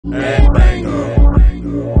And banger.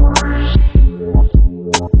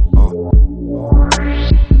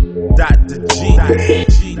 Dr.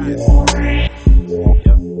 Genius.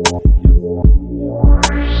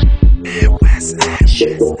 Midwest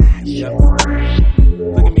action. Look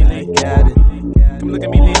at me, Lee. Come look at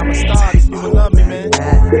me, Lee. I'm a star. These people love me, man.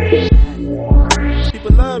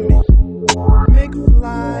 People love me. Make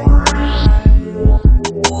fly.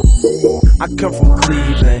 I come from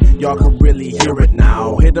Cleveland, y'all can really hear it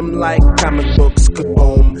now. Hit them like comic books,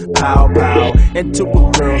 kaboom, pow pow. Into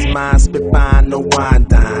a girl's mind, spit fine, no wine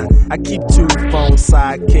dine. I keep 2 phones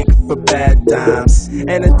sidekick for bad times.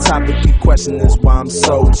 And the topic in question is why I'm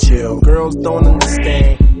so chill. Girls don't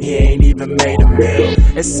understand, he ain't even made a meal.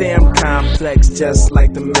 They say I'm complex, just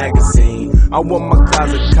like the magazine. I want my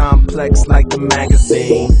closet complex like the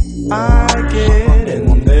magazine. I get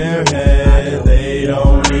in their head, they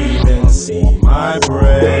don't even see my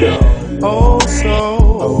bread. Oh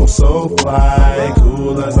so fly,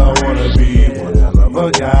 cool as I wanna be, one hell of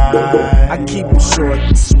a guy. I keep them short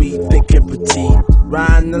and sweet, thick and petite,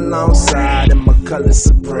 riding alongside and my color's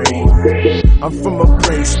supreme. I'm from a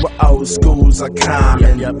place where old schools are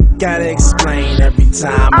common. Gotta explain every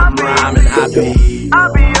time I'm rhyming. I be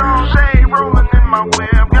all day rolling in my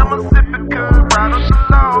whip, got my sipping good right on the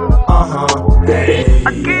low. Hey.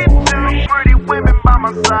 I keep 2 pretty women by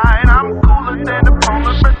my side, I'm cooler than the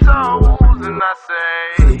polar bears, and I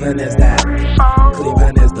say Cleveland is that,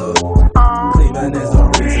 Cleveland is the, Cleveland is the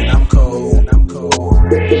reason I'm cold.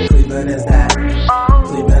 Cleveland is that,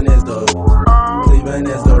 Cleveland is the, Cleveland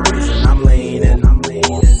is the reason I'm leaning.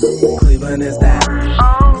 Cleveland is that,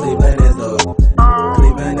 Cleveland is the,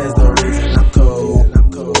 Cleveland is the reason I'm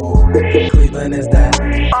cold. Cleveland is that,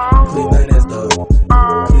 Cleveland is the,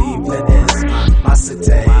 Cleveland is my city.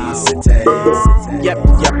 Yep,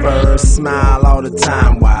 smile all the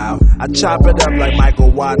time, wow. I chop it up like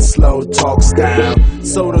Michael Watts, slow talk style,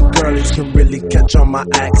 so the girlies can really catch on my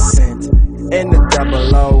accent. And the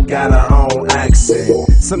double O got her own accent.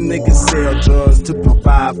 Some niggas sell drugs to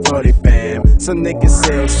provide for their fam. Some niggas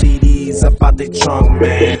sell CDs up out their trunk,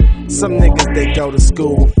 man. Some niggas, they go to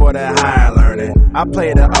school for their higher learning. I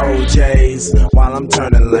play the OJs while I'm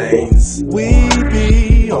turning lanes. We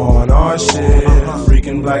be on our shit,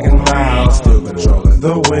 freaking black and loud, still controlling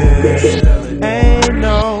the wind. Ain't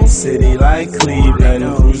no city like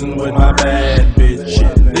Cleveland, cruising with my bad bitch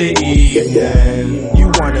in the evening.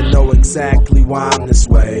 You wanna know exactly why I'm this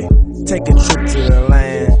way? Take a trip to the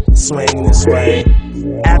land, swing this way.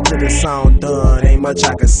 After the song done, ain't much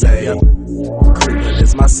I can say. Cleveland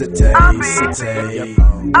is my city. I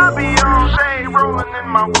be all day rolling in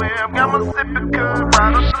my whip, got my sipping good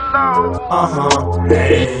right on the low.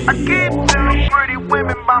 Hey. I keep 2 pretty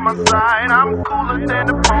women by my side, I'm cooler than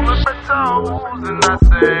the polar bears, and I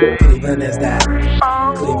say Cleveland is that,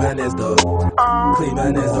 Cleveland is the,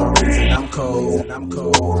 Cleveland is the reason I'm cold.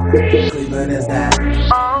 Cleveland is that,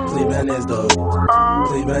 Cleveland is the,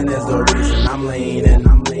 Cleveland is the reason I'm leaning.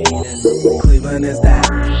 Cleveland is that,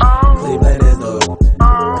 Cleveland is the,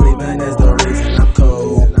 Cleveland is the reason I'm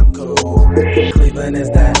cold. Cleveland is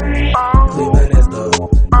that,